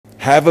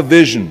Have a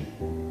vision.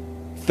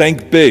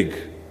 Think big.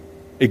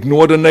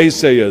 Ignore the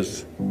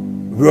naysayers.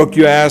 Work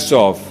your ass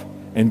off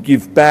and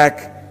give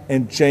back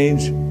and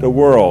change the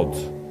world.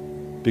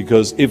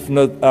 Because if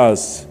not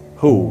us,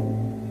 who?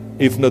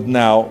 If not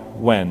now,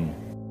 when?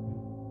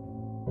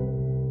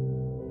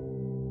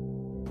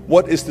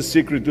 What is the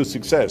secret to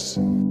success?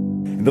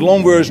 And the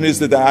long version is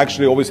that I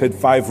actually always had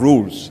 5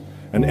 rules.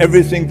 And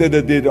everything that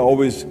I did, I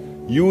always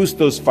used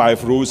those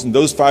 5 rules. And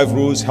those 5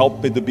 rules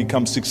helped me to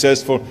become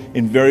successful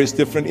in various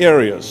different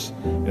areas.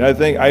 And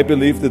I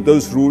believe that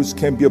those rules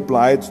can be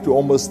applied to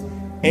almost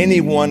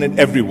anyone and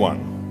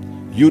everyone.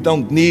 You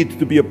don't need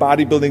to be a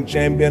bodybuilding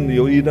champion.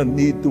 You don't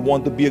need to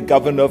want to be a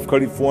governor of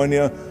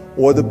California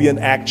or to be an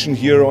action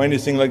hero or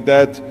anything like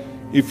that.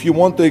 If you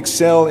want to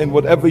excel in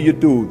whatever you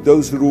do,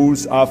 those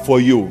rules are for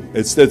you.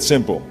 It's that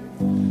simple.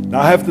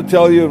 Now I have to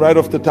tell you right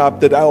off the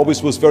top that I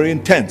always was very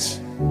intense.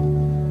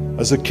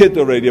 As a kid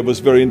already, I was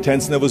very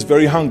intense and I was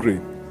very hungry.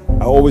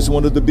 I always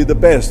wanted to be the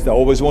best. I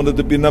always wanted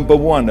to be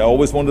 #1. I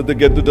always wanted to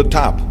get to the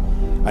top.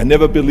 I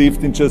never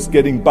believed in just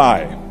getting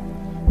by.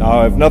 Now,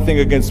 I have nothing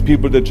against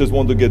people that just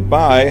want to get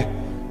by,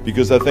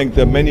 because I think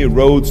there are many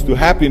roads to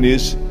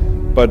happiness,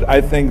 but I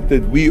think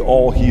that we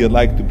all here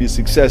like to be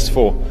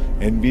successful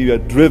and we are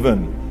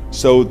driven.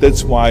 So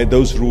that's why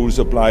those rules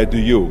apply to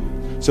you.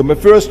 So my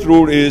first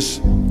rule is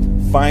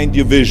find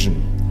your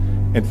vision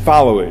and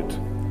follow it.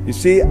 You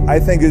see, I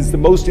think it's the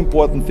most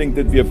important thing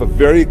that we have a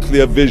very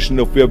clear vision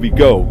of where we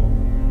go.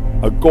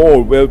 A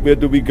goal, where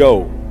do we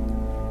go?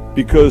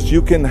 Because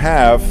you can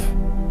have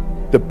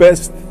the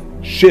best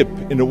ship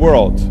in the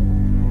world.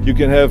 You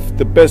can have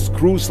the best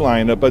cruise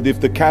liner, but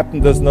if the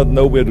captain does not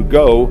know where to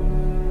go,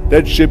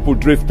 that ship will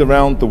drift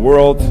around the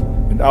world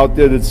and out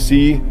there at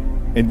sea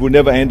and will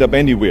never end up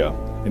anywhere.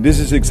 And this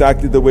is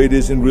exactly the way it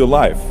is in real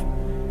life.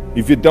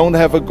 If you don't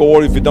have a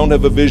goal, if you don't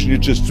have a vision, you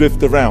just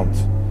drift around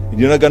and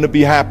you're not going to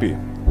be happy.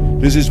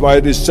 This is why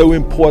it is so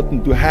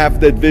important to have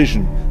that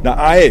vision. Now,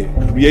 I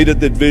created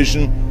that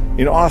vision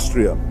in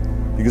Austria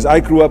because I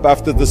grew up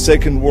after the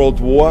Second World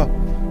War.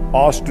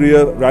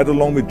 Austria, right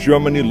along with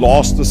Germany,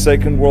 lost the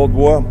Second World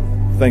War,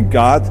 thank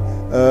God.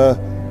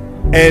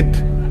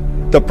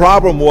 And the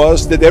problem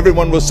was that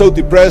everyone was so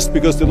depressed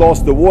because they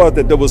lost the war,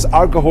 that there was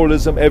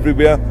alcoholism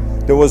everywhere.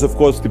 There was, of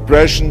course,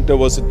 depression. There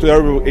was a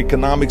terrible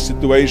economic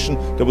situation.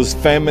 There was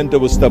famine. There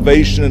was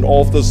starvation and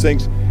all of those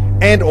things.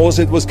 And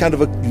also it was kind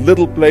of a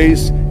little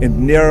place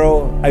and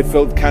narrow. I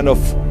felt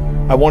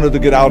I wanted to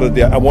get out of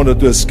there. I wanted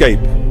to escape.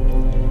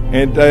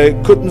 And I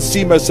couldn't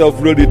see myself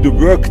really to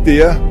work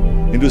there,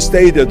 and to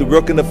stay there, to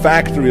work in a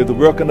factory, or to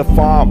work on a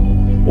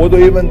farm, or to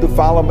even to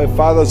follow my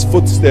father's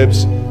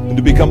footsteps and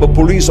to become a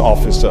police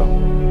officer.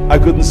 I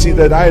couldn't see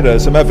that either.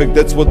 As a matter of fact,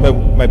 that's what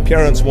my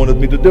parents wanted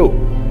me to do.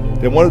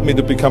 They wanted me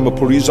to become a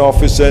police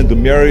officer and to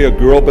marry a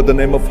girl by the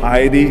name of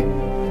Heidi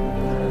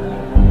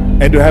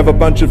and to have a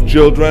bunch of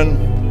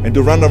children and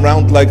to run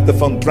around like the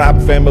Von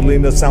Trapp family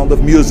in The Sound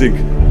of Music.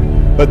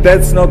 But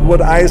that's not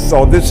what I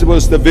saw. This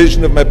was the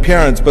vision of my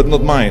parents, but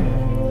not mine.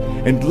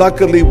 And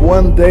luckily,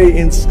 one day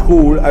in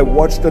school, I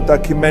watched a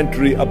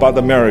documentary about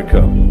America.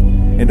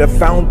 And I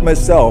found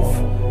myself,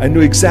 I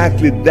knew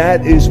exactly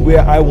that is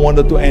where I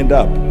wanted to end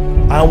up.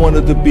 I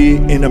wanted to be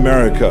in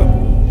America.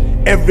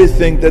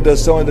 Everything that I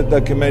saw in the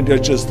documentary, I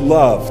just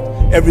loved.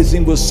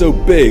 Everything was so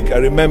big. I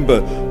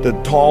remember the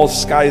tall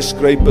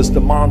skyscrapers,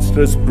 the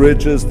monstrous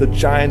bridges, the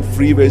giant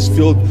freeways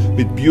filled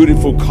with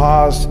beautiful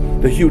cars,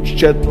 the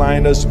huge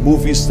jetliners,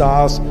 movie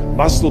stars,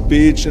 Muscle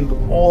Beach, and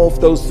all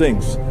of those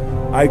things.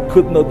 I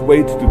could not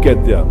wait to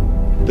get there.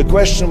 The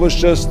question was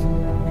just,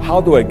 how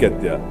do I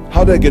get there?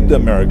 How do I get to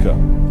America?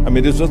 I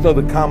mean, this was not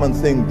a common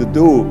thing to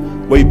do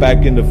way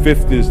back in the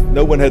 50s.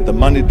 No one had the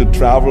money to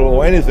travel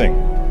or anything.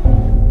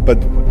 But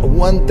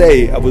one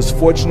day I was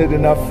fortunate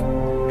enough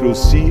to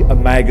see a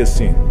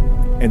magazine.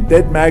 And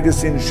that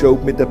magazine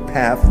showed me the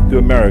path to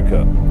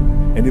America.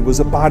 And it was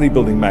a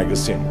bodybuilding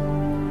magazine.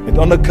 And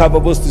on the cover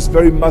was this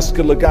very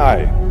muscular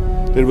guy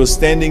that was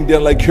standing there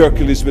like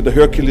Hercules with a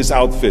Hercules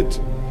outfit.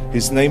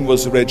 His name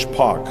was Reg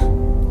Park.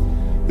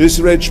 This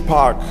Reg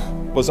Park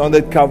was on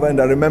that cover, and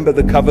I remember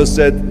the cover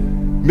said,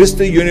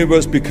 Mr.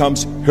 Universe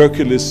becomes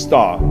Hercules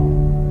star.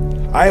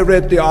 I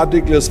read the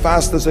article as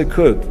fast as I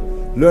could,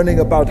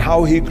 learning about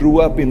how he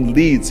grew up in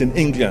Leeds in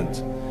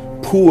England,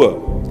 poor,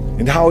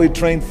 and how he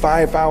trained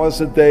 5 hours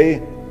a day,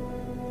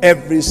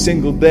 every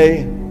single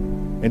day,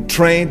 and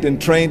trained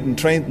and trained and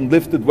trained and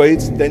lifted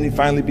weights, and then he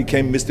finally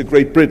became Mr.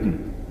 Great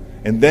Britain.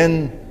 And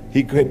then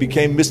he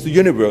became Mr.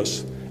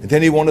 Universe. And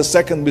then he won a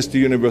second Mr.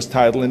 Universe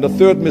title and a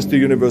third Mr.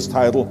 Universe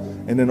title.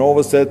 And then all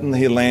of a sudden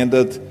he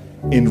landed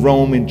in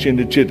Rome in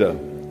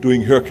Cinecittà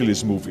doing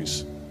Hercules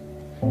movies.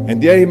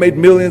 And there he made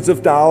millions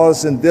of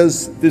dollars, and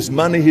this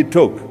money he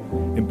took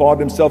and bought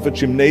himself a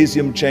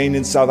gymnasium chain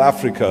in South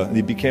Africa, and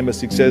he became a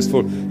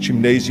successful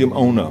gymnasium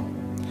owner.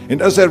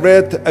 And as I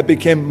read, I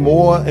became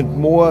more and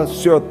more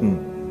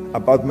certain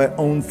about my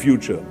own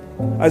future.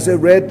 As I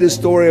read this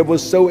story, I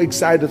was so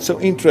excited,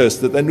 so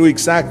interested. I knew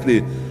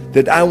exactly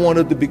that I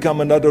wanted to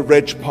become another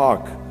Reg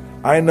Park,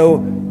 I know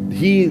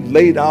he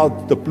laid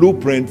out the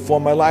blueprint for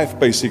my life,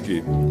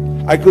 basically.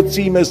 I could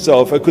see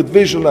myself, I could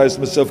visualize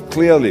myself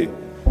clearly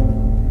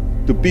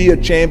to be a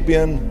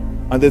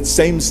champion on that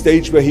same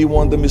stage where he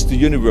won the Mr.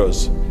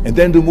 Universe, and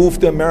then to move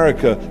to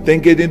America, then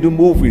get into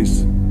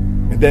movies,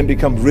 and then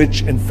become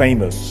rich and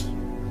famous.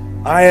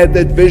 I had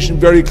that vision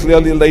very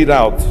clearly laid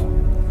out.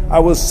 I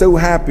was so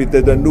happy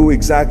that I knew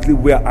exactly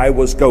where I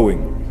was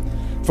going.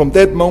 From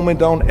that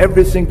moment on,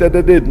 everything that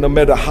I did, no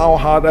matter how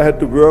hard I had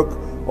to work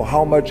or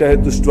how much I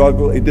had to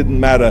struggle, it didn't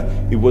matter.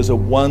 It was a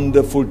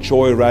wonderful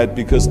joyride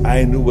because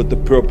I knew what the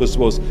purpose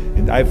was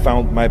and I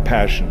found my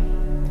passion.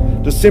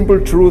 The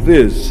simple truth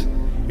is,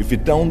 if you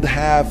don't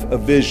have a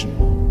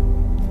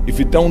vision, if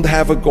you don't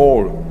have a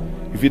goal,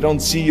 if you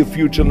don't see your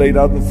future laid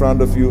out in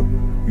front of you,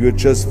 you're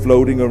just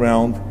floating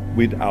around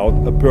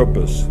without a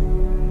purpose.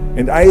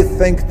 And I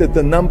think that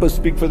the numbers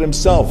speak for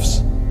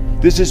themselves.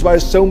 This is why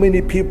so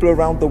many people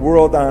around the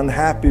world are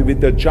unhappy with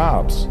their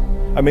jobs.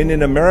 I mean,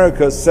 in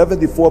America,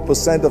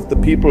 74% of the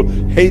people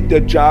hate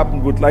their job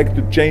and would like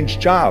to change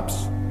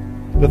jobs.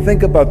 But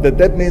think about that.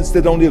 That means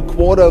that only a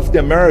quarter of the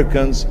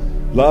Americans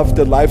love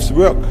their life's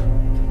work.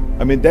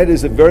 I mean, that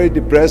is a very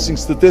depressing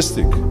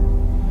statistic.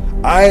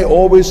 I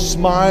always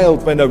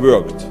smiled when I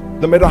worked,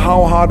 no matter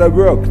how hard I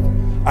worked.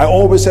 I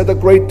always had a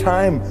great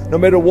time, no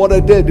matter what I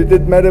did. It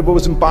didn't matter if it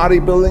was in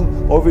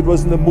bodybuilding, or if it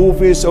was in the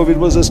movies, or if it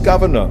was as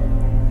governor.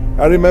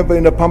 I remember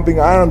in the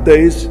pumping iron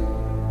days,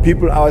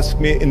 people ask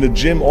me in the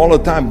gym all the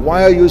time,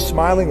 why are you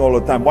smiling all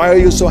the time? Why are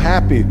you so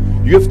happy?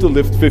 You have to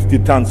lift 50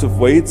 tons of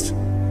weights.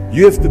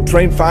 You have to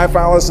train 5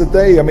 hours a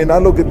day. I mean, I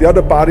look at the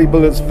other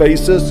bodybuilders'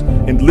 faces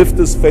and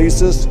lifters'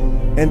 faces,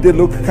 and they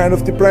look kind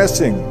of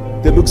depressing.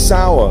 They look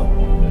sour.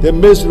 They're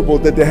miserable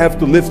that they have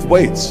to lift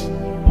weights.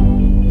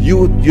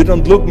 You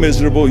don't look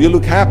miserable, you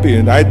look happy.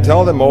 And I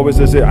tell them always,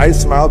 I say, I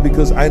smile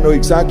because I know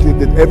exactly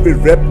that every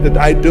rep that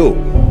I do,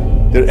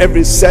 that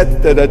every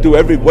set that I do,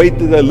 every weight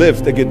that I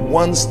lift, I get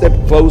one step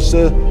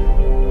closer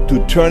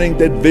to turning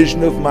that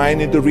vision of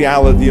mine into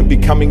reality and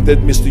becoming that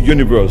Mr.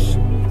 Universe.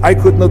 I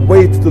could not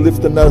wait to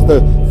lift another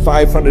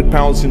 500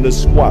 pounds in the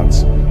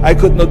squats. I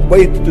could not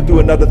wait to do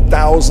another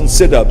 1,000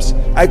 sit-ups.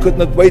 I could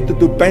not wait to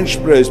do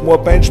bench press and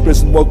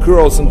more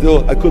curls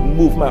until I couldn't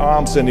move my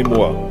arms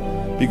anymore.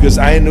 Because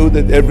I knew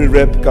that every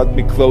rep got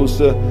me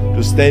closer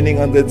to standing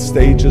on that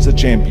stage as a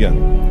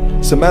champion.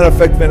 As a matter of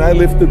fact, when I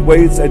lifted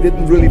weights, I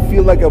didn't really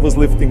feel like I was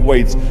lifting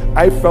weights.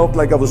 I felt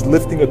like I was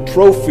lifting a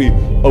trophy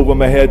over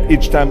my head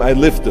each time I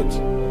lifted.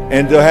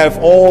 And to have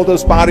all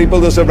those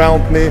bodybuilders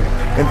around me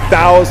and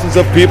thousands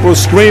of people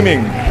screaming.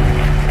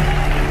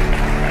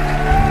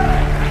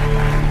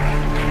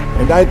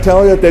 And I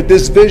tell you that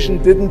this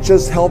vision didn't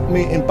just help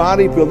me in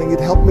bodybuilding, it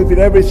helped me with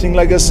everything,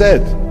 like I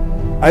said.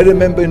 I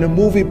remember in the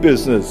movie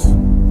business,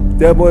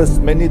 there was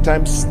many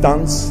times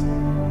stunts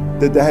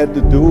that I had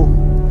to do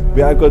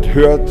where I got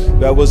hurt,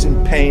 where I was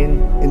in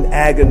pain, in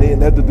agony,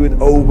 and had to do it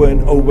over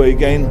and over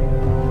again.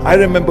 I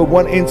remember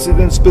one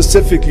incident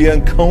specifically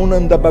on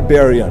Conan the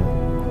Barbarian.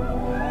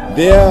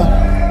 There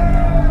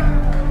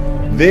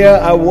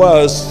I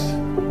was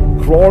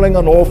crawling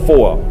on all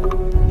four,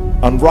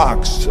 on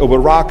rocks, over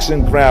rocks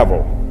and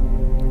gravel,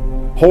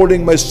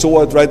 holding my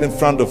sword right in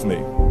front of me.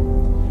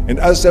 And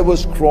as I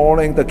was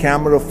crawling, the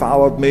camera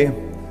followed me,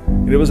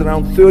 and it was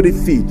around 30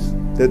 feet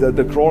that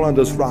I crawl on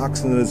those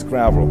rocks and this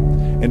gravel.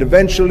 And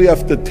eventually,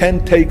 after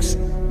 10 takes,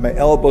 my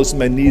elbows and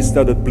my knees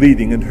started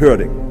bleeding and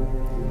hurting.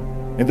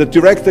 And the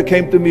director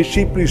came to me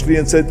sheepishly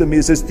and said to me,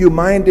 he says, do you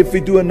mind if we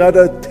do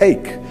another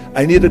take?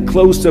 I need a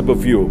close-up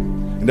of you.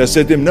 And I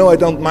said to him, no, I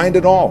don't mind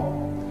at all.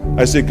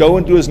 I said, go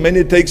and do as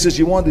many takes as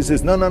you want. He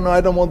says, no, I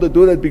don't want to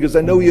do that because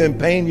I know you're in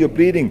pain, you're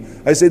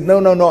bleeding. I said,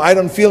 no, I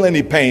don't feel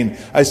any pain.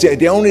 I said,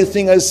 the only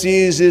thing I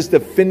see is the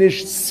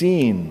finished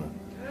scene.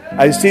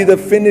 I see the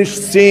finished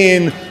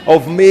scene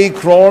of me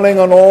crawling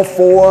on all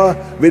four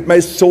with my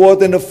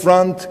sword in the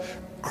front,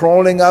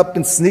 crawling up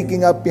and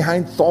sneaking up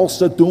behind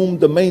Thulsa Doom,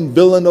 the main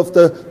villain of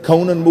the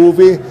Conan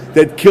movie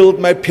that killed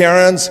my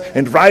parents,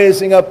 and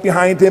rising up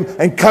behind him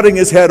and cutting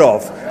his head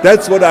off.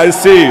 That's what I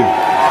see.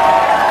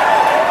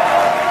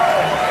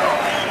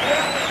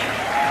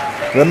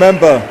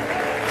 Remember,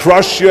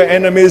 crush your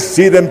enemies,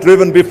 see them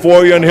driven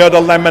before you, and hear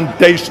the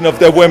lamentation of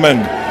their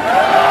women.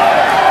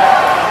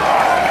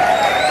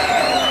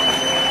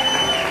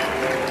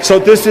 So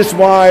this is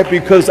why,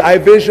 because I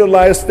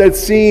visualized that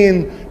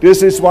scene,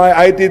 this is why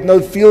I did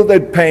not feel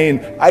that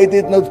pain. I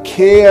did not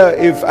care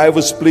if I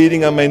was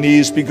bleeding on my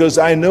knees, because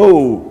I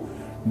know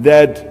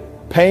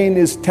that pain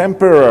is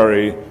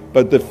temporary,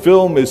 but the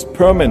film is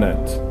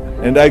permanent.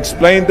 And I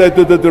explained that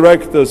to the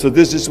director, so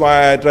this is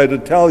why I try to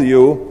tell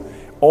you,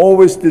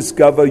 always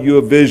discover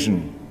your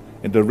vision,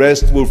 and the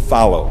rest will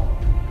follow.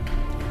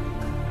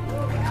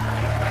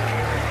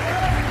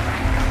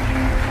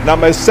 Now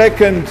my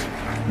second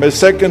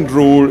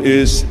rule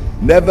is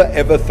never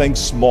ever think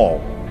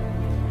small.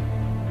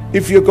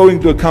 If you're going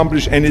to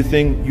accomplish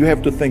anything, you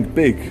have to think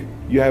big.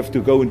 You have to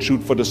go and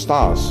shoot for the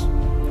stars.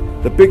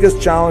 The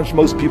biggest challenge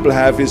most people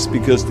have is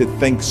because they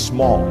think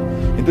small.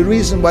 And the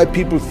reason why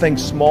people think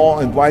small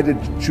and why they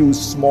choose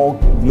small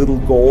little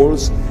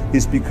goals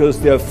is because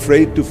they're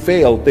afraid to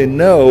fail. They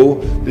know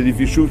that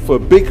if you shoot for a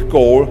big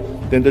goal,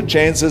 then the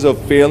chances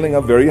of failing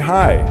are very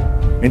high.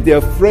 And they're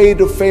afraid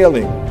of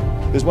failing.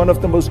 It's one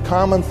of the most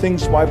common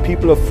things why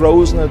people are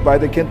frozen and why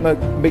they can't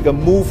make a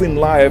move in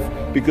life,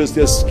 because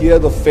they're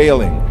scared of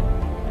failing.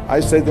 I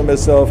say to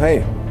myself,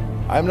 hey,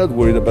 I'm not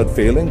worried about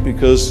failing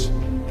because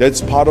that's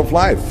part of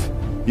life.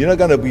 You're not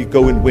going to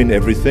go and win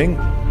everything.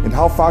 And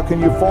how far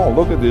can you fall?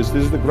 Look at this.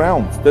 This is the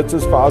ground. That's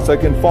as far as I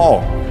can fall.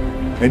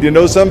 And you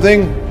know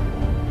something?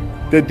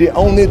 That the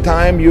only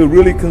time you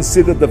really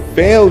consider the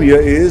failure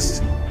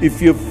is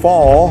if you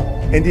fall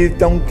and you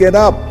don't get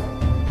up.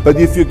 But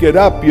if you get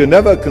up, you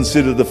never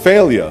consider the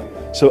failure.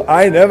 So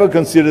I never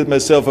considered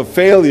myself a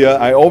failure.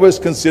 I always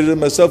considered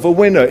myself a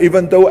winner,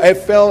 even though I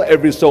fell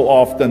every so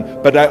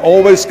often. But I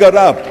always got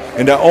up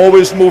and I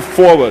always moved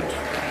forward.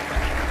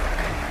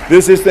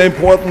 This is the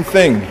important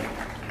thing.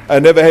 I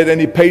never had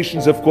any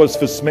patience, of course,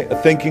 for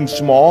thinking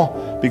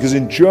small, because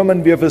in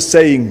German we have a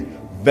saying,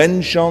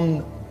 wenn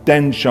schon,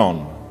 denn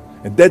schon.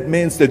 And that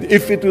means that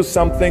if you do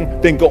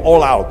something, then go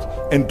all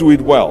out and do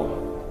it well.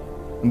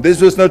 And this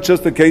was not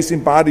just the case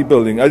in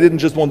bodybuilding. I didn't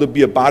just want to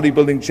be a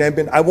bodybuilding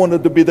champion. I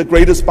wanted to be the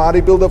greatest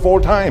bodybuilder of all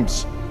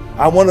times.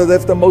 I wanted to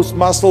have the most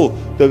muscle,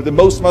 the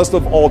most muscle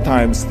of all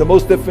times, the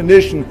most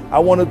definition. I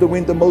wanted to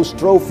win the most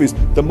trophies,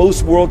 the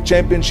most world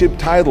championship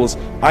titles.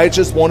 I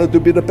just wanted to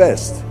be the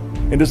best.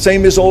 And the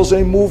same is also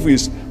in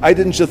movies. I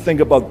didn't just think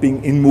about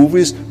being in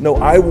movies. No,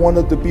 I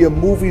wanted to be a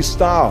movie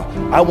star.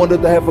 I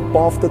wanted to have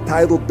above the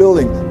title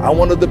billing. I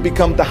wanted to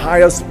become the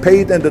highest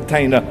paid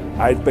entertainer.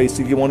 I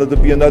basically wanted to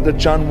be another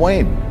John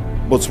Wayne.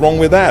 What's wrong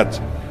with that?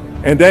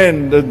 And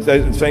then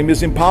the same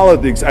is in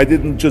politics. I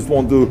didn't just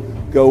want to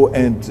go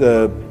and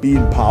be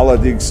in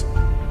politics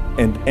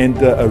and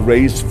enter a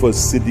race for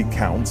city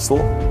council.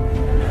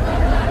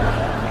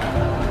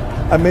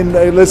 I mean,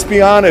 let's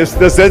be honest,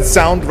 does that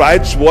sound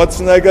right,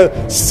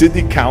 Schwarzenegger?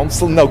 City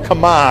council? No,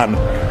 come on.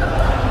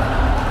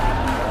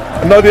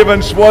 Not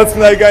even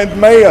Schwarzenegger and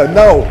mayor,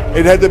 no.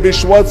 It had to be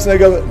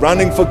Schwarzenegger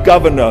running for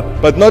governor,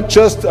 but not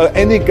just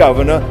any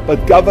governor,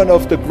 but governor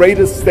of the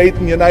greatest state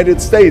in the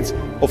United States,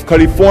 of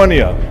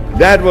California.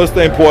 That was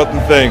the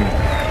important thing.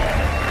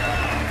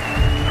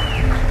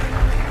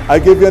 I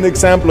give you an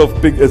example of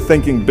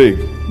thinking big.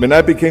 When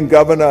I became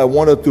governor, I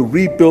wanted to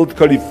rebuild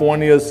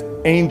California's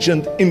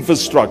ancient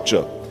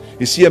infrastructure.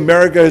 You see,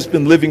 America has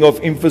been living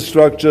off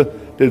infrastructure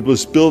that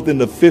was built in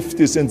the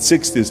 50s and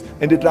 60s,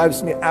 and it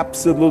drives me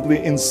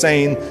absolutely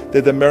insane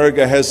that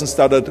America hasn't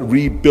started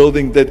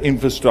rebuilding that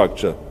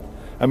infrastructure.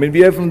 I mean,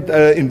 we haven't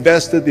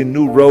invested in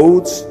new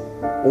roads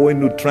or in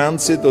new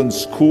transit, or in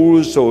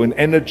schools, or in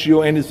energy,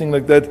 or anything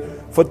like that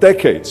for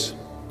decades.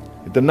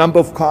 The number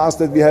of cars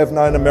that we have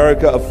now in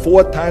America are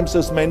 4 times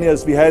as many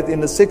as we had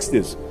in the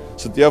 60s.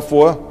 So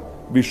therefore,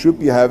 we should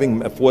be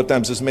having 4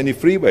 times as many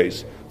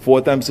freeways,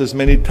 4 times as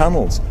many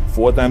tunnels,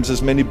 4 times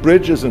as many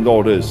bridges and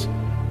all this.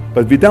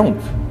 But we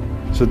don't.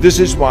 So this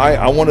is why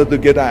I wanted to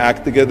get our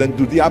act together and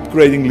do the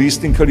upgrading, at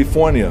least in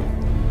California.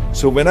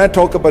 So when I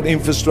talk about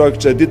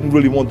infrastructure, I didn't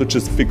really want to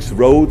just fix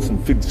roads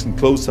and fix and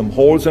close some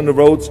holes on the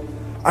roads.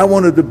 I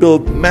wanted to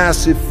build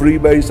massive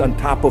freeways on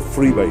top of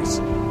freeways.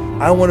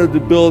 I wanted to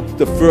build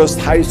the first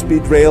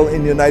high-speed rail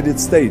in the United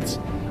States.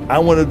 I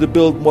wanted to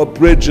build more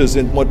bridges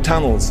and more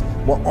tunnels,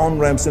 more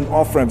on-ramps and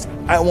off-ramps.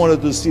 I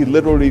wanted to see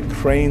literally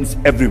cranes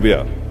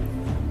everywhere.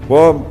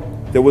 Well,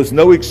 there was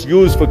no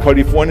excuse for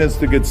Californians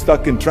to get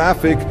stuck in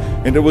traffic,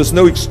 and there was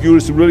no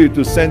excuse really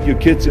to send your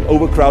kids in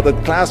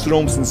overcrowded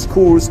classrooms in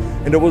schools,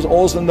 and there was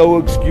also no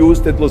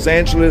excuse that Los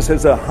Angeles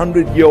has a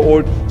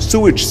 100-year-old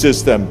sewage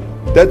system.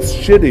 That's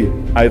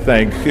shitty, I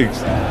think.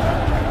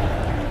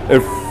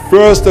 At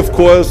first, of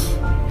course,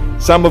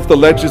 some of the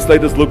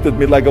legislators looked at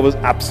me like I was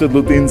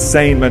absolutely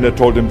insane when I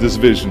told them this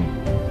vision.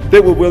 They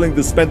were willing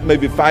to spend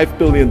maybe $5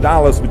 billion,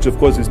 which of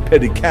course is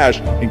petty cash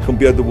in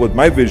compared to what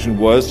my vision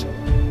was.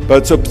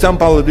 But so some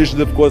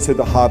politicians, of course, had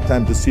a hard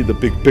time to see the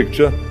big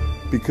picture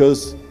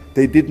because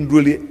they didn't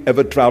really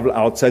ever travel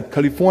outside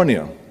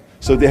California.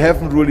 So they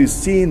haven't really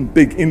seen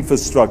big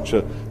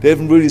infrastructure. They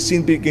haven't really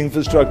seen big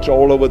infrastructure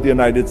all over the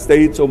United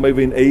States, or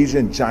maybe in Asia,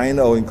 in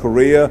China, or in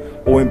Korea,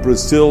 or in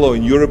Brazil, or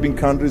in European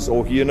countries,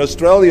 or here in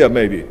Australia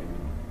maybe.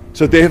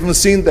 So they haven't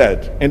seen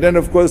that. And then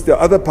of course there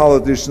are other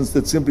politicians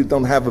that simply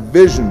don't have a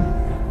vision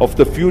of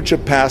the future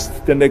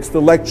past the next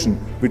election,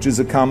 which is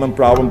a common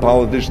problem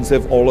politicians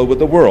have all over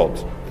the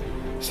world.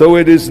 So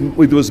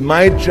it was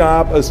my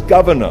job as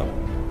governor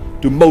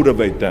to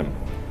motivate them,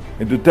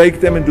 and to take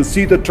them and to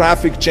see the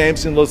traffic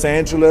jams in Los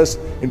Angeles,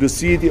 and to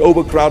see the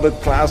overcrowded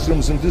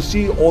classrooms, and to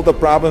see all the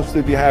problems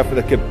that we have. And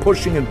I kept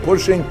pushing and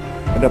pushing,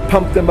 and I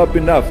pumped them up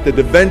enough that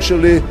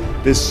eventually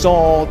they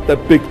saw the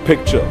big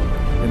picture.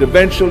 And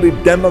eventually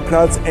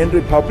Democrats and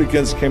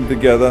Republicans came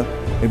together,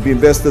 and we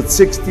invested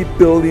 $60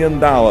 billion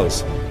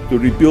to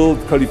rebuild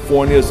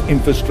California's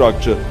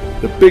infrastructure,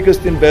 the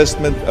biggest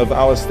investment of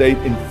our state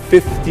in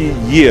 50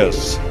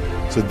 years.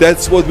 So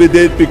that's what we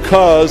did,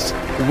 because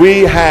we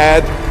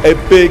had a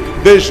big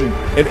vision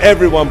and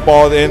everyone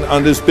bought in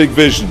on this big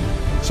vision.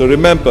 So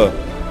remember,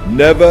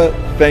 never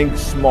think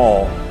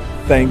small,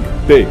 think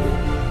big.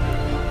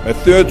 My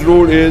third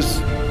rule is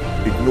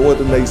ignore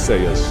the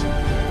naysayers.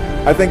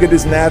 I think it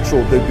is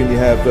natural that when you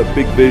have a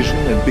big vision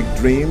and big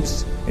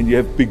dreams and you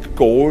have big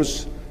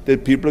goals,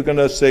 that people are going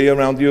to say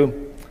around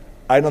you,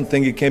 I don't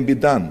think it can be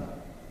done.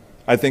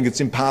 I think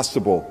it's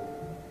impossible,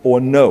 or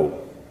no.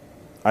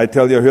 I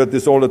tell you, I heard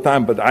this all the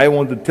time, but I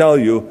want to tell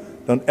you,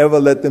 don't ever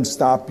let them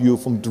stop you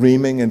from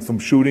dreaming and from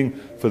shooting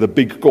for the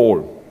big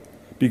goal.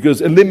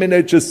 Because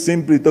eliminate just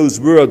simply those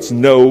words,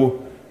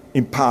 no,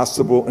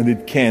 impossible, and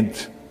it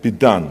can't be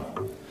done.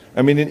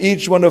 I mean, in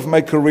each one of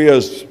my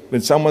careers,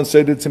 when someone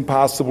said it's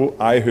impossible,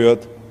 I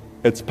heard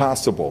it's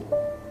possible.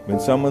 When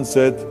someone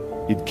said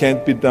it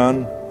can't be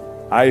done,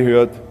 I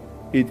heard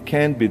it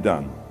can be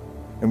done.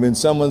 And when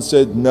someone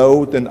said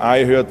no, then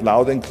I heard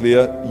loud and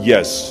clear,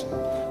 yes.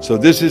 So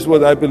this is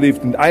what I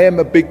believed in. I am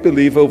a big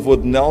believer of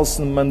what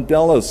Nelson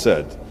Mandela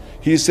said.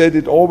 He said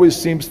it always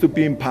seems to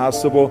be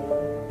impossible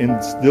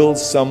and still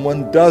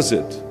someone does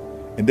it.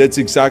 And that's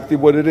exactly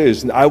what it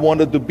is. And I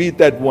wanted to be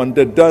that one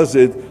that does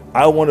it.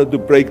 I wanted to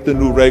break the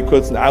new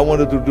records, and I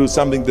wanted to do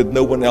something that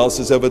no one else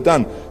has ever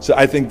done. So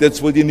I think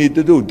that's what you need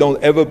to do.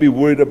 Don't ever be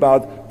worried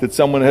about that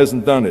someone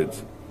hasn't done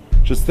it.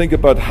 Just think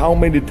about how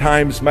many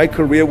times my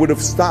career would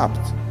have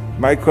stopped.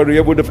 My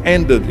career would have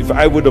ended if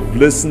I would have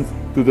listened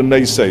to the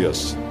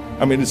naysayers.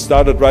 I mean, it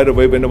started right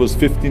away when I was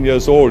 15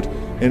 years old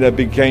and I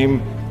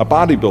became a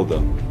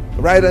bodybuilder.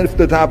 Right after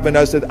the top, when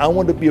I said, I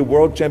want to be a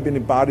world champion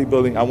in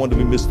bodybuilding, I want to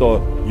be Mr.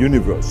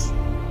 Universe.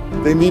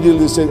 They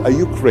immediately said, are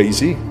you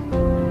crazy?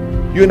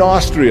 You're in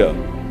Austria.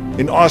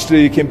 In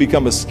Austria, you can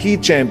become a ski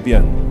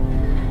champion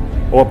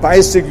or a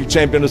bicycle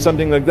champion or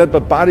something like that,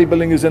 but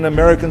bodybuilding is an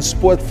American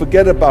sport.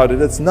 Forget about it.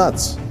 That's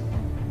nuts.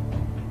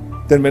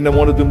 Then when I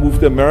wanted to move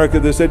to America,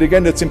 they said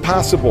again, it's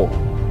impossible.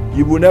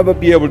 You will never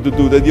be able to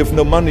do that. You have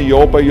no money. You're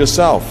all by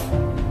yourself.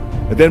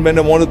 And then when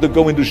I wanted to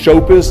go into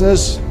show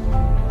business,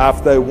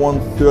 after I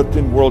won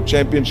 13 world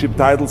championship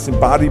titles in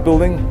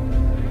bodybuilding,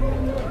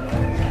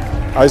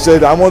 I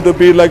said, I want to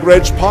be like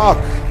Reg Park.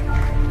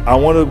 I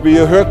want to be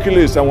a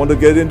Hercules. I want to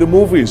get into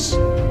movies.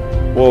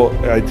 Well,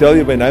 I tell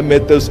you, when I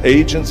met those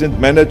agents and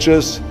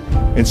managers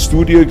and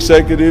studio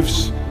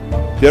executives,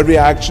 their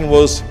reaction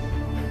was,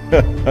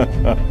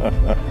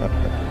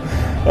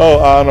 oh,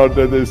 Arnold,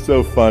 that is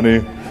so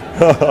funny.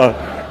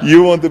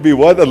 You want to be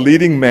what, a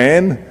leading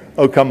man?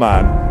 Oh, come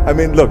on. I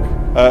mean, look,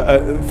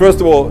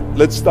 first of all,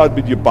 let's start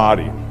with your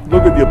body.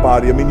 Look at your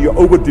body. I mean, you're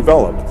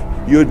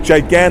overdeveloped. You're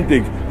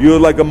gigantic. You're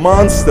like a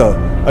monster.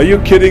 Are you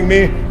kidding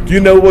me? Do you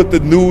know what the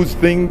new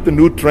thing, the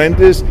new trend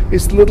is?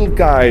 It's little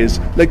guys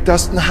like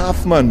Dustin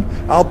Hoffman,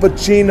 Al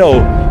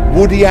Pacino,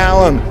 Woody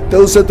Allen.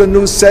 Those are the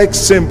new sex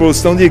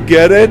symbols. Don't you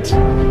get it?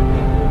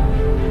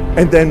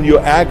 And then your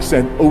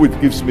accent, oh,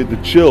 it gives me the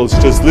chills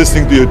just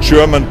listening to your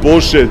German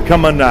bullshit.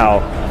 Come on now.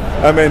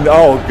 I mean,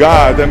 oh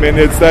God, I mean,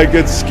 it's like,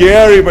 it's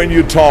scary when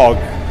you talk.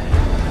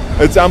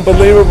 It's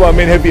unbelievable. I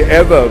mean, have you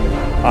ever,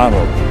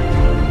 Arnold,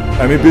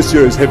 I mean, be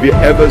serious, have you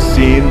ever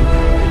seen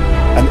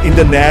an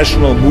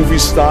international movie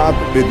star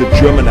with a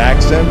German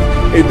accent?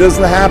 It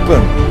doesn't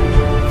happen.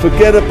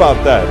 Forget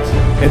about that.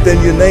 And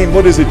then you name,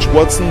 what is it,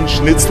 Schwarzen,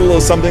 Schnitzel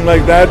or something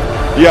like that?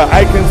 Yeah,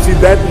 I can see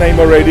that name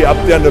already up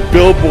there on the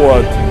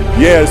billboard.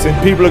 Yes,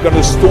 and people are going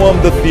to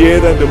storm the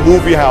theater and the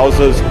movie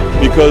houses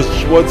because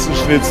Schwarzen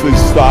Schnitzel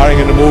is starring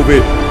in the movie.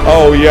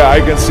 Oh yeah,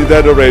 I can see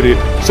that already.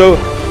 So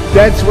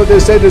that's what they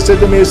said. They said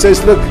to me, it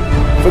says, look,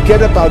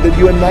 forget about it,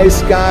 you're a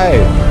nice guy.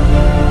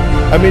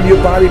 I mean, you're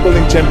a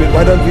bodybuilding champion.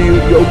 Why don't you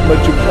open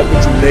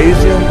a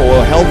gymnasium or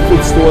a health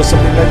food store or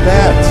something like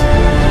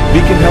that? We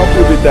can help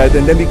you with that,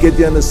 and then we get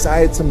you on the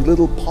side some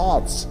little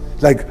parts,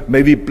 like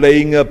maybe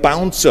playing a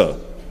bouncer.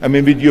 I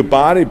mean, with your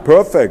body,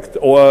 perfect,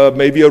 or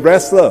maybe a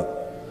wrestler.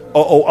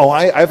 Oh,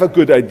 I have a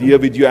good idea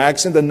with your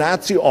accent, a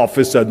Nazi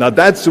officer. Now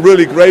that's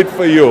really great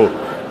for you.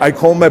 I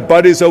call my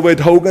buddies over at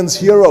Hogan's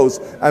Heroes.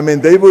 I mean,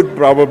 they would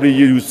probably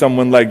use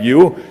someone like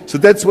you. So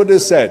that's what they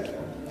said.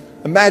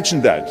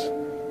 Imagine that.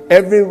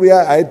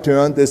 Everywhere I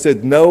turned, they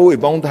said, no, it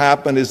won't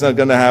happen, it's not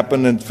going to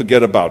happen, and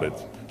forget about it.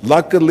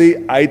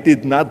 Luckily, I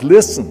did not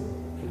listen.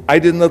 I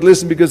did not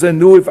listen because I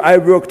knew if I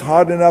worked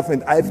hard enough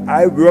and if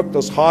I worked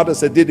as hard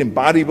as I did in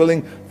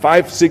bodybuilding,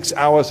 5-6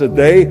 hours a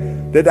day,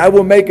 that I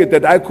will make it,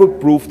 that I could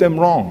prove them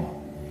wrong.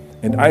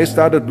 And I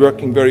started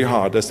working very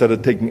hard. I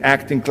started taking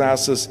acting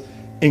classes,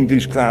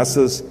 English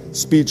classes,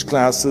 speech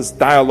classes,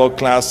 dialogue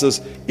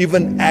classes,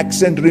 even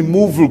accent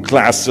removal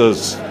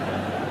classes.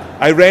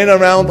 I ran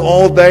around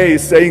all day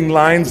saying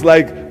lines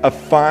like, a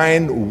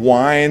fine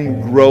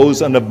wine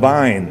grows on a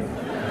vine.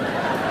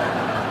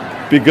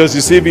 Because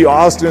you see, we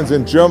Austrians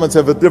and Germans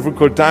have a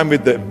difficult time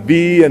with the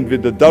V and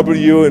with the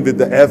W and with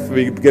the F,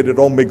 we get it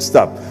all mixed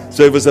up.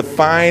 So it was a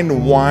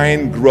fine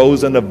wine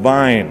grows on a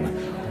vine,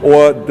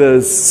 or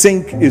the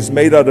sink is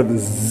made out of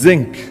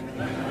zinc.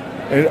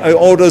 And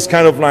all those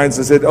kind of lines.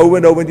 I said, oh,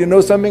 and you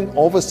know something?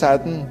 All of a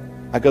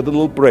sudden, I got a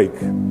little break.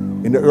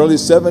 In the early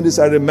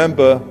 70s, I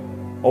remember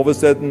All of a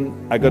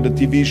sudden, I got a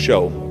TV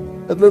show,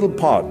 a little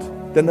part,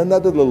 then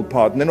another little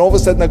part. And then all of a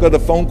sudden, I got a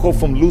phone call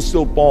from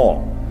Lucille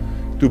Ball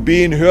to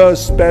be in her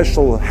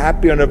special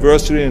Happy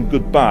Anniversary and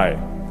Goodbye,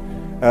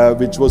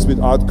 which was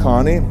with Art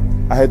Carney.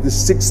 I had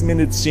this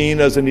 6-minute scene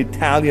as an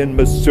Italian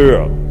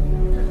masseur.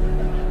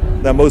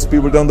 Now, most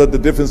people don't know the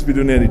difference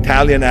between an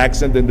Italian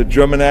accent and the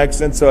German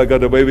accent, so I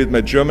got away with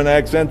my German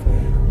accent.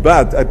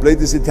 But I played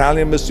this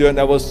Italian masseur, and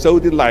I was so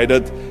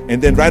delighted.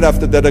 And then right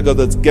after that, I got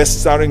a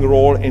guest starring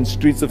role in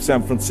Streets of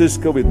San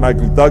Francisco with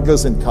Michael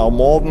Douglas and Carl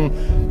Malden,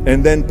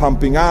 and then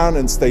Pumping On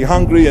and Stay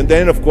Hungry. And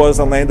then, of course,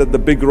 I landed the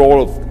big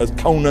role of as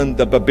Conan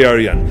the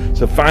Barbarian.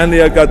 So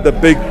finally, I got the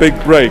big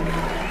break.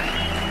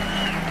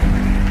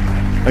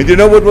 And you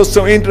know what was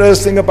so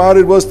interesting about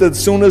it was that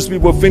as soon as we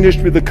were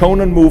finished with the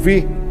Conan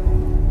movie,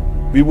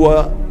 we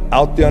were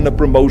out there on a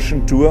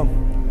promotion tour,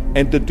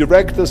 and the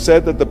director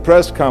said at the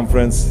press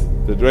conference,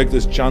 the director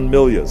is John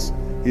Milius,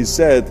 he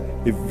said,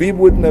 if we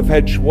wouldn't have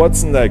had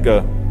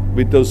Schwarzenegger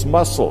with those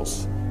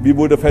muscles, we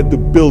would have had to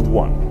build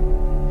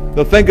one.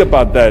 Now think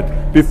about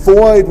that.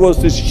 Before it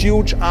was this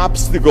huge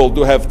obstacle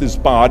to have this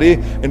body,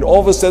 and all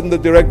of a sudden the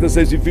director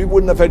says, if we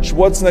wouldn't have had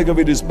Schwarzenegger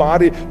with his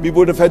body, we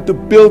would have had to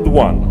build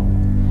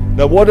one.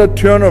 Now what a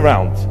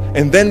turnaround.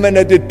 And then when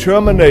I did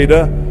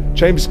Terminator,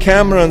 James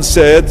Cameron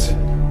said,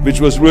 which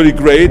was really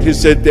great, he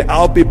said the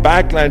 "I'll be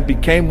back" line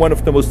became one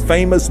of the most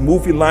famous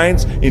movie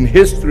lines in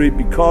history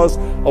because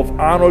of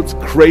Arnold's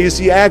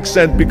crazy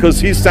accent,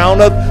 because he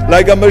sounded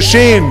like a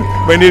machine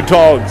when he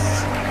talks.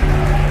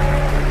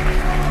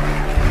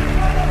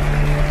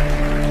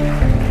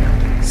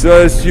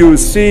 So as you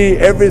see,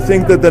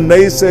 everything that the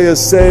naysayers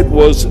said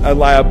was a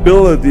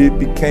liability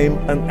became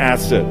an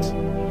asset.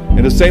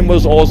 And the same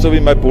was also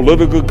in my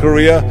political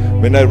career.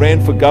 When I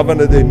ran for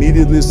governor, they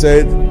immediately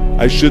said,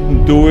 I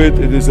shouldn't do it,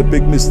 it is a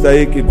big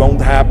mistake, it won't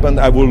happen,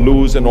 I will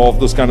lose, and all of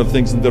those kind of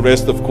things. And the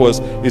rest, of course,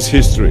 is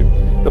history.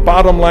 The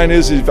bottom line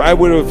is, if I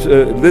would have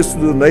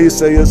listened to the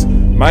naysayers,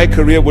 my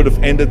career would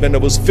have ended when I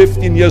was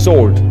 15 years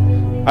old.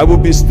 I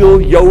would be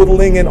still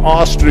yodeling in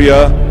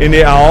Austria, in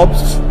the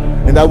Alps,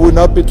 and I would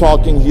not be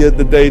talking here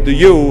today to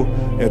you.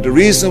 And the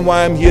reason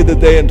why I'm here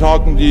today and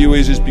talking to you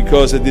is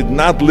because I did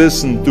not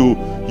listen to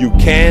you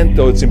can't,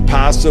 or it's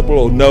impossible,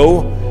 or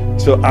no.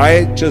 So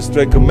I just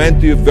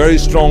recommend to you very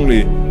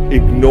strongly,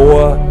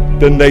 ignore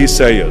the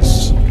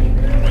naysayers.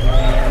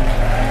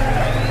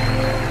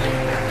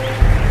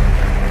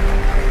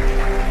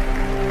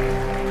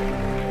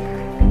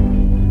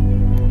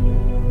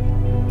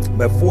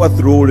 My fourth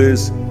rule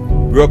is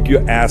work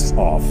your ass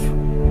off.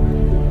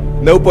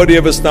 Nobody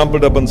ever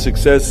stumbled upon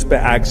success by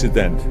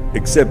accident,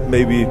 except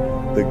maybe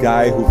the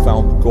guy who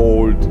found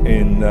gold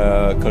in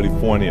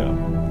California.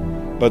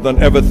 But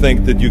don't ever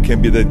think that you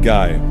can be that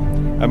guy.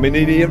 I mean,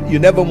 you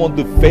never want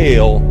to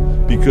fail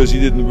because you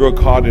didn't work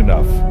hard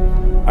enough.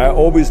 I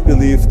always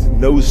believed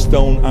no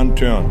stone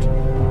unturned.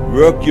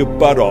 Work your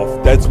butt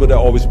off. That's what I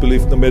always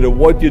believed. No matter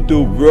what you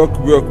do, work,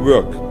 work,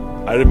 work.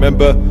 I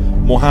remember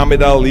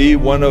Muhammad Ali,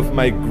 one of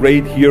my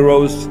great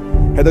heroes,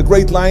 had a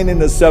great line in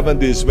the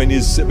 70s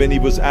when he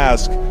was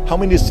asked, how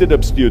many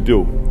sit-ups do you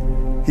do?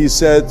 He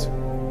said,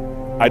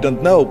 I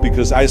don't know,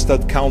 because I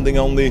start counting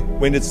only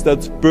when it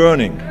starts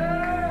burning.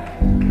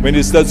 When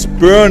it starts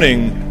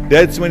burning,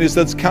 that's when it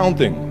starts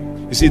counting.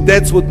 You see,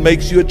 that's what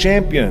makes you a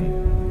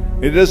champion.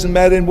 It doesn't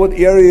matter in what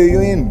area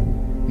you're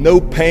in. No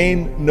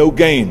pain, no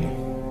gain.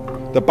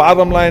 The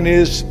bottom line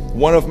is,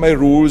 one of my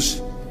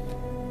rules,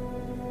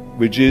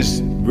 which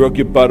is work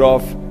your butt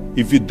off.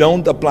 If you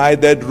don't apply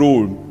that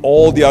rule,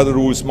 all the other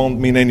rules won't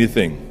mean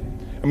anything.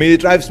 I mean,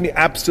 it drives me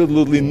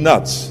absolutely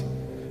nuts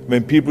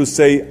when people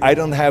say, I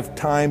don't have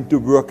time to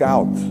work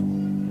out.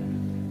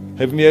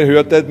 Haven't you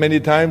heard that many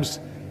times?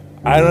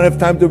 I don't have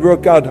time to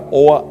work out,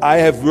 or I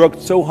have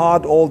worked so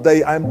hard all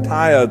day, I'm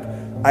tired,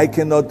 I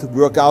cannot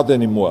work out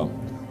anymore,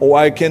 or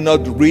I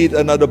cannot read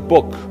another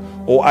book,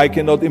 or I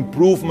cannot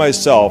improve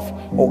myself,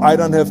 or I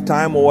don't have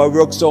time, or I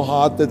work so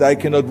hard that I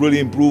cannot really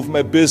improve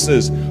my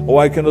business,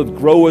 or I cannot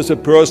grow as a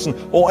person,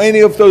 or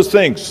any of those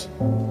things.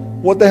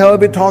 What the hell are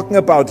we talking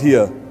about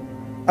here?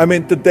 I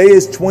mean, the day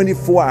is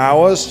 24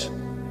 hours,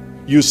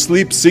 you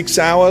sleep 6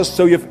 hours,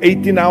 so you have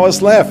 18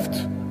 hours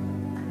left.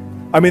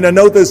 I mean, I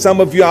know there's some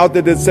of you out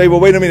there that say,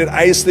 well, wait a minute,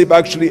 I sleep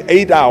actually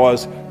 8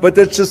 hours, but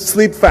that's just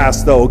sleep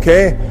faster,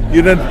 okay?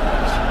 You don't,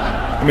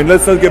 I mean,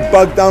 let's not get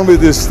bogged down with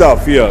this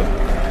stuff here.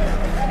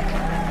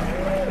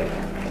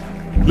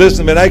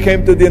 Listen, when I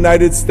came to the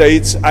United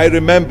States, I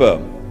remember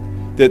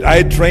that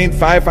I trained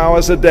 5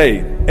 hours a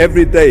day,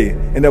 every day,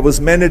 and I was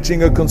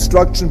managing a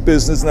construction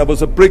business, and I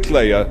was a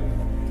bricklayer,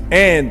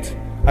 and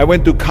I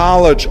went to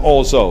college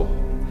also,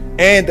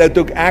 and I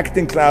took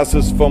acting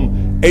classes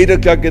from 8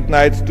 o'clock at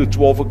night to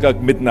 12 o'clock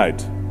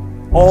midnight.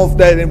 All of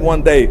that in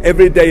one day.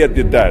 Every day I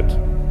did that.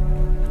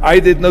 I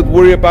did not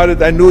worry about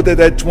it. I knew that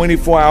I had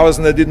 24 hours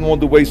and I didn't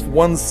want to waste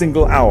one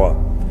single hour.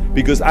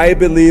 Because I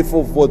believe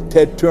of what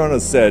Ted Turner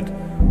said,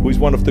 who is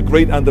one of the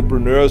great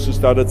entrepreneurs who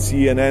started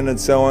CNN and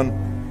so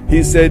on.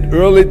 He said,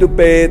 early to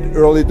bed,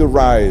 early to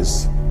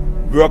rise.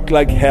 Work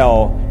like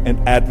hell and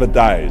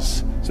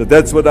advertise. So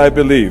that's what I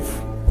believe.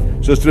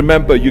 Just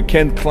remember, you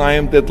can't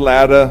climb that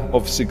ladder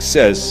of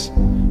success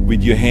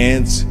with your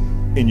hands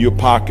in your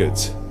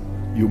pockets.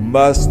 You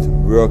must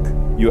work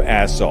your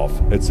ass off.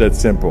 It's that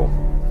simple.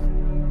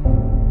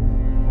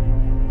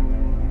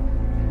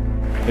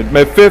 And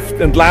my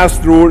fifth and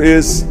last rule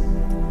is,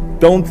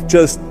 don't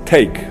just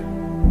take,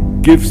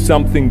 give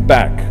something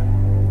back.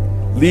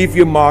 Leave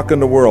your mark on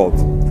the world.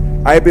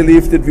 I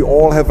believe that we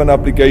all have an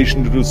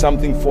obligation to do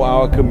something for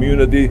our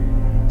community,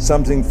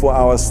 something for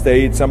our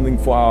state, something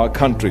for our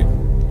country.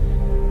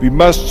 We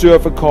must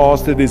serve a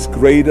cause that is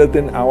greater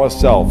than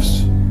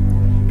ourselves,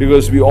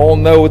 because we all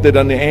know that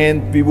in the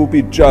end we will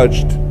be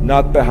judged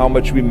not by how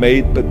much we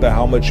made, but by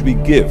how much we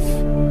give.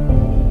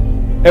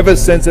 Ever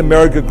since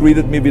America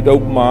greeted me with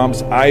open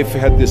arms, I've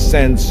had this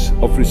sense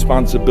of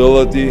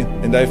responsibility,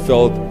 and I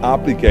felt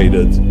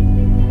obligated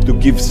to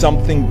give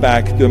something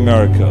back to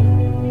America.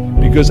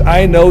 Because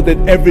I know that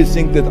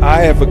everything that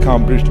I have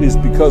accomplished is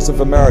because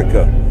of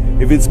America.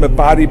 If it's my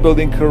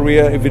bodybuilding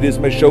career, if it is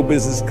my show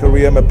business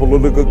career, my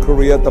political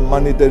career, the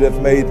money that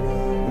I've made,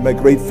 my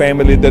great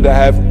family that I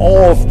have,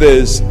 all of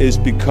this is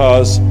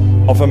because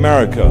of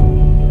America.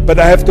 But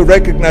I have to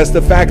recognize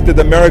the fact that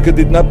America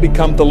did not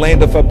become the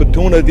land of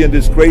opportunity in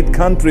this great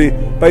country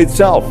by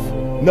itself.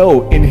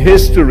 No, in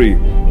history,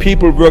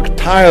 people worked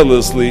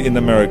tirelessly in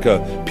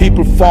America.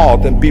 People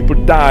fought and people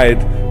died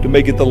to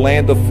make it the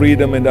land of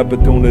freedom and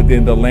opportunity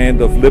and the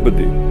land of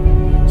liberty.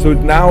 So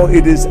now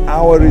it is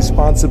our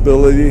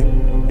responsibility,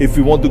 if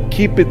we want to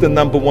keep it the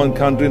 #1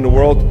 country in the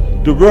world,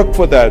 to work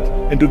for that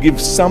and to give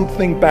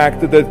something back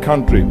to that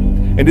country.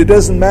 And it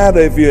doesn't matter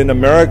if you're in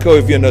America, or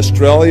if you're in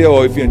Australia,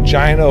 or if you're in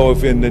China, or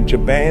if you're in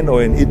Japan,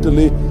 or in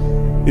Italy.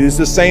 It is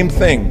the same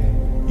thing.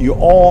 You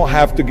all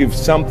have to give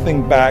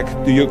something back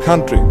to your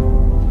country,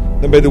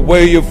 no matter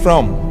where you're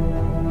from.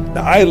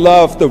 Now, I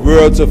love the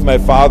words of my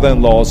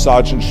father-in-law,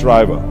 Sergeant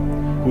Shriver,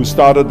 who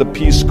started the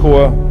Peace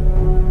Corps,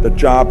 the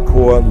Job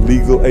Corps,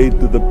 legal aid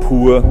to the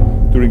poor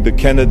during the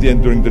Kennedy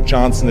and during the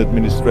Johnson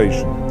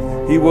administration.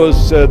 He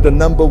was the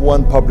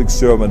 #1 public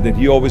servant, and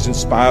he always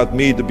inspired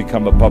me to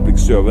become a public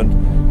servant.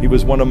 He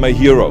was one of my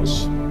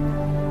heroes.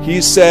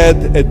 He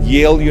said at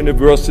Yale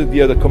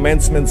University at a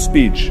commencement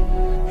speech,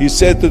 he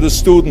said to the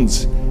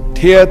students,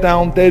 tear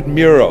down that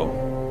mirror.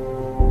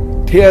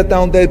 Tear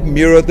down that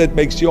mirror that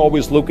makes you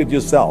always look at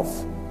yourself.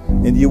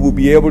 And you will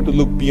be able to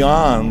look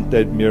beyond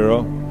that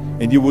mirror,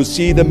 and you will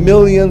see the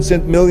millions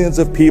and millions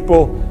of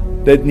people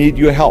that need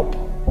your help.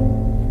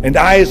 And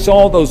I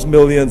saw those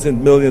millions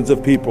and millions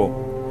of people.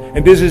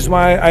 And this is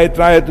why I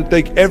tried to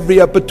take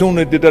every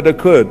opportunity that I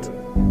could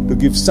to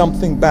give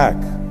something back.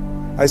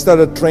 I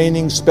started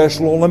training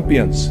Special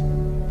Olympians,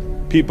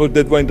 people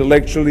that were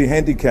intellectually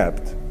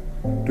handicapped,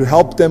 to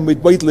help them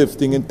with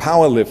weightlifting and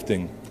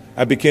powerlifting.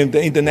 I became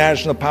the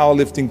international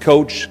powerlifting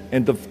coach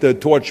and the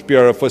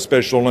torchbearer for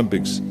Special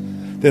Olympics.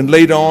 Then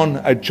later on,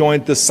 I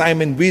joined the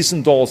Simon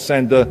Wiesenthal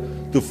Center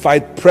to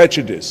fight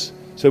prejudice,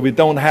 so we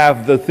don't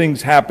have the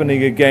things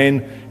happening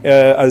again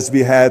as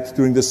we had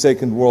during the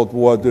Second World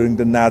War, during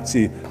the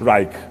Nazi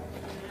Reich.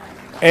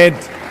 And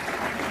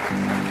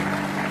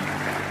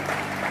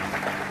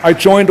I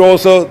joined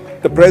also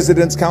the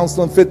President's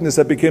Council on Fitness.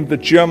 I became the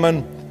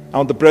chairman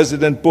under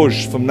President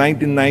Bush from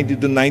 1990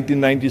 to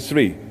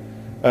 1993.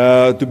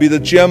 To be the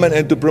chairman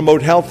and to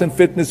promote health and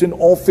fitness in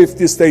all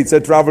 50 states. I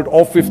traveled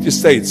all 50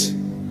 states.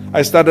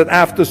 I started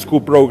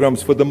after-school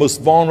programs for the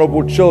most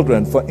vulnerable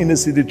children, for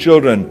inner-city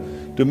children,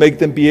 to make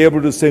them be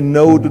able to say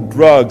no to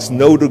drugs,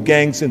 no to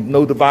gangs, and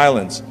no to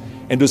violence,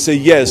 and to say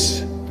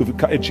yes to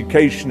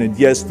education and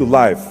yes to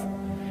life.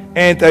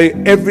 And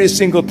every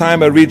single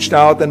time I reached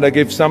out and I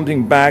gave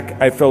something back,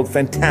 I felt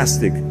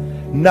fantastic.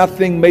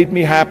 Nothing made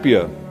me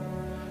happier.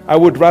 I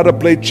would rather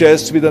play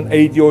chess with an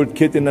 8-year-old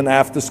kid in an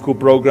after-school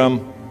program,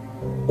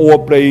 or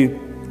play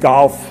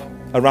golf,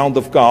 a round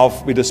of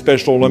golf with a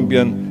Special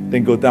Olympian,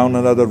 than go down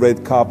another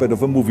red carpet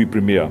of a movie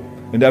premiere.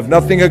 And I have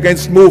nothing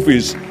against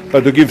movies,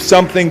 but to give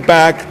something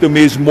back to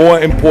me is more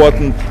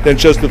important than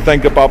just to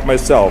think about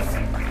myself.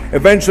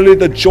 Eventually,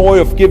 the joy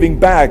of giving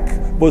back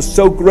was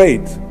so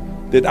great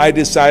that I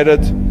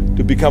decided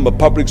to become a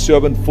public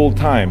servant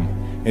full-time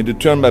and to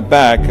turn my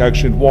back,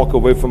 actually walk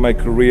away from my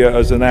career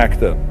as an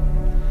actor.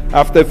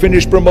 After I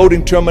finished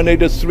promoting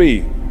Terminator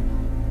 3,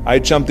 I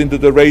jumped into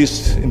the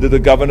race, into the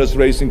governor's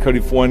race in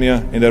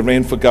California, and I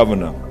ran for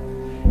governor.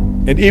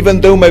 And even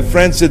though my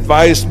friends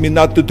advised me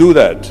not to do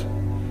that,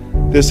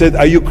 they said,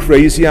 "Are you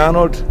crazy,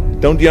 Arnold?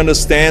 Don't you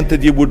understand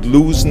that you would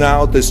lose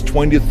now this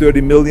 $20,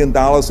 $30 million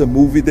a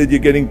movie that you're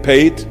getting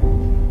paid?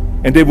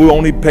 And they will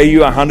only pay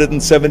you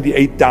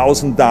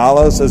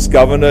 $178,000 as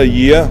governor a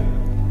year?"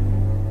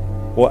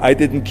 Well, I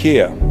didn't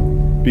care,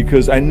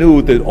 because I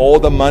knew that all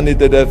the money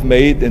that I've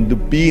made and to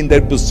be in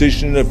that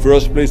position in the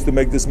first place to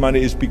make this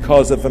money is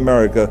because of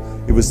America.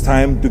 It was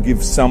time to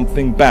give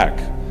something back.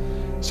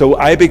 So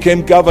I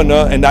became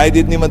governor, and I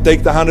didn't even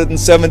take the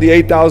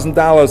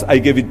 $178,000. I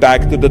gave it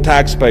back to the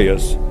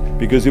taxpayers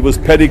because it was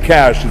petty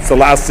cash. It's the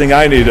last thing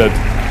I needed.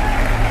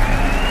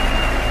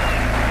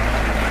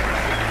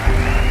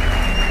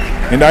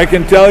 And I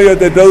can tell you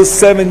that those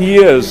 7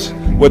 years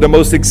were the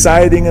most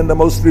exciting and the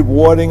most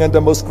rewarding and the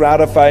most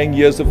gratifying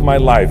years of my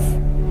life.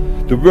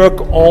 To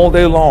work all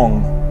day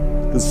long,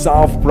 to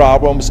solve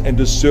problems and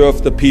to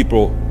serve the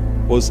people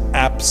was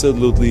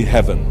absolutely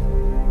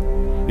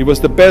heaven. It was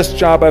the best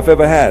job I've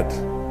ever had.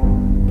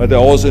 But I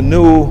also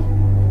knew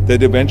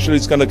that eventually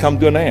it's going to come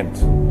to an end.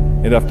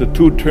 And after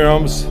 2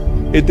 terms,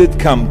 it did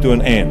come to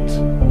an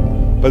end.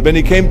 But when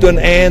it came to an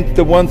end,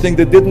 the one thing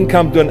that didn't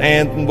come to an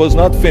end and was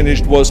not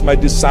finished was my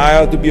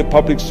desire to be a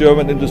public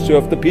servant and to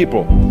serve the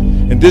people.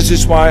 And this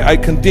is why I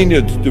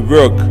continued to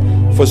work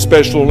for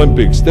Special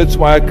Olympics. That's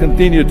why I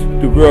continued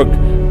to work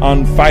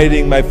on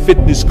fighting my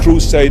fitness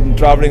crusade and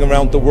traveling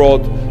around the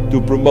world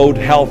to promote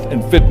health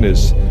and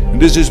fitness.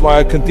 And this is why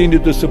I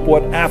continued to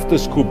support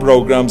after-school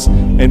programs,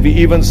 and we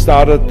even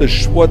started the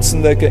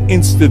Schwarzenegger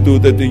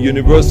Institute at the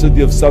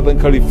University of Southern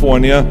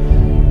California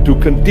to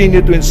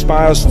continue to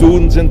inspire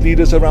students and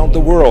leaders around the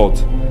world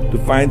to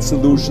find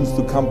solutions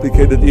to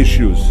complicated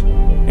issues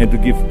and to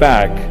give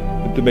back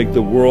and to make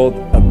the world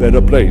a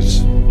better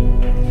place.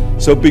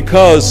 So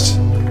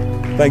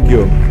thank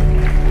you.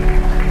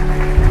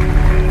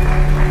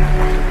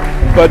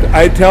 But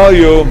I tell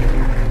you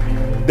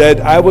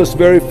that I was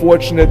very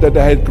fortunate that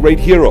I had great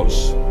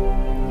heroes.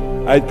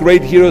 I had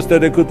great heroes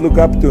that I could look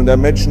up to, and I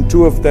mentioned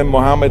 2 of them,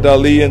 Muhammad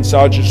Ali and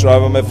Sergeant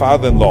Shriver, my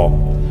father-in-law.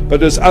 But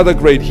there's other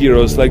great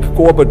heroes like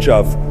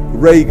Gorbachev,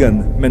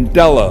 Reagan,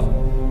 Mandela,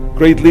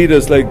 great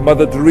leaders like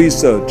Mother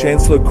Teresa,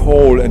 Chancellor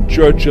Kohl, and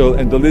Churchill,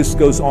 and the list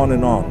goes on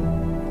and on.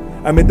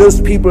 I mean, those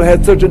people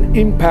had such an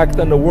impact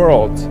on the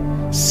world.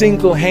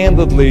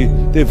 Single-handedly,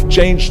 they've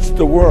changed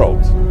the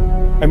world.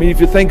 I mean,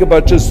 if you think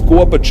about just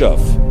Gorbachev,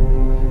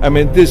 I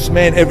mean, this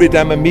man, every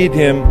time I meet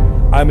him,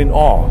 I'm in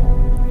awe.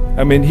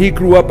 I mean, he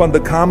grew up under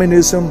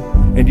communism,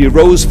 and he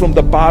rose from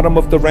the bottom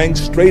of the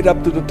ranks straight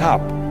up to the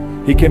top.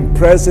 He became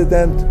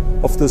president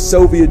of the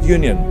Soviet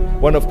Union,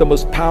 one of the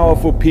most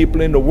powerful people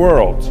in the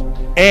world.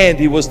 And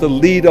he was the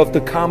leader of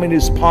the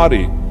Communist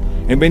Party.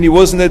 And when he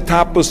was in the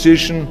top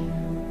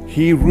position,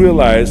 he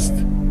realized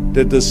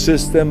that the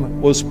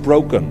system was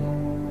broken.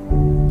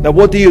 Now,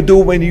 what do you do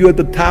when you're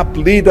the top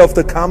leader of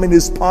the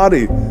Communist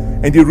Party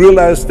and you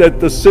realize that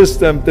the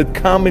system, that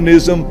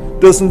communism,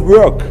 doesn't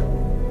work?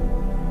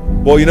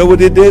 Well, you know what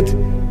he did?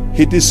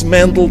 He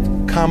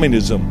dismantled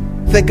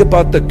communism. Think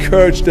about the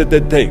courage that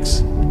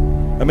takes.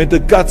 I mean, the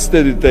guts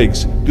that it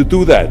takes to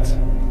do that.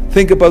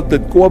 Think about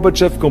that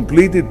Gorbachev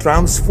completely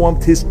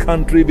transformed his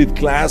country with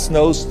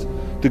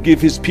glasnost to give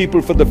his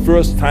people for the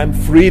first time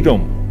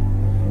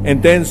freedom.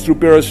 And then through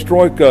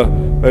perestroika,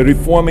 by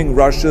reforming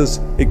Russia's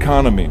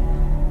economy.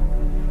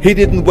 He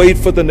didn't wait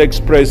for the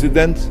next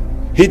president.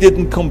 He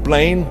didn't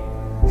complain.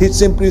 He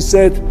simply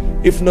said,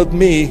 if not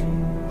me,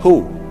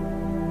 who?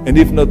 And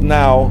if not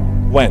now,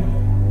 when?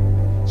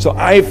 So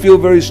I feel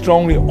very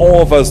strongly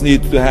all of us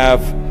need to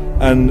have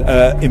and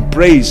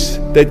embrace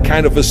that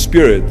kind of a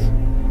spirit.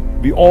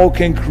 We all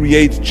can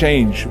create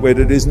change,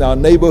 whether it is in our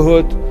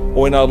neighborhood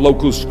or in our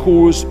local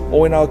schools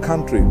or in our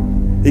country.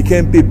 It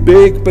can be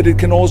big, but it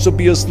can also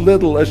be as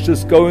little as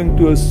just going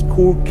to a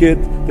school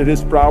kid that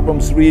has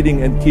problems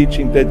reading and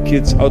teaching that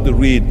kids how to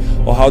read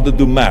or how to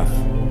do math.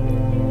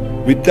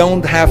 We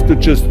don't have to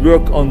just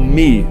work on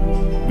me.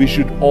 We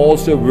should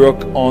also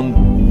work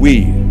on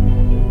we.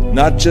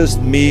 Not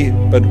just me,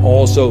 but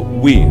also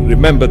we.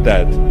 Remember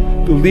that.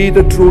 To lead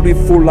a truly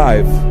full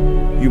life,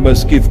 you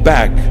must give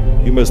back.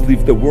 You must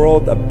leave the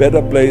world a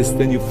better place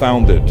than you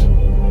found it.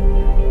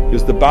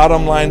 Because the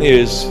bottom line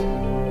is,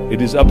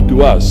 it is up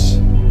to us.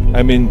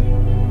 I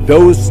mean,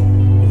 those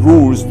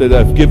rules that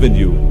I've given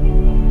you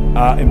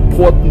are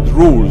important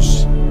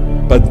rules,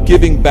 but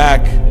giving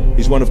back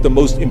is one of the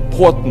most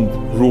important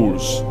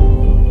rules.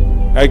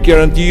 I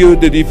guarantee you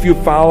that if you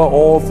follow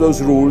all of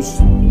those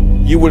rules,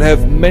 you will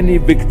have many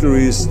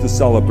victories to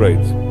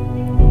celebrate.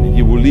 And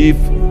you will leave,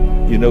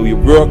 your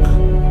work,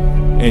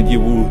 and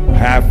you will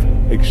have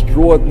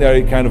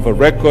extraordinary kind of a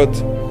record,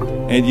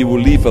 and you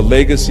will leave a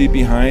legacy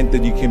behind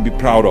that you can be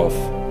proud of.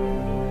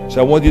 So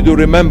I want you to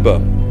remember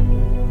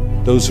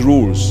those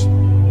rules.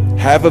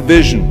 Have a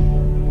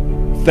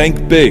vision.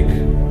 Think big.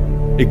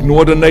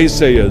 Ignore the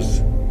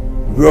naysayers.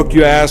 Work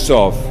your ass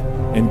off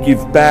and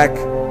give back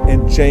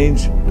and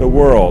change the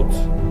world.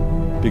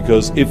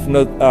 Because if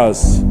not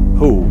us,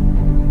 who?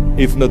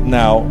 If not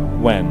now,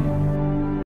 when?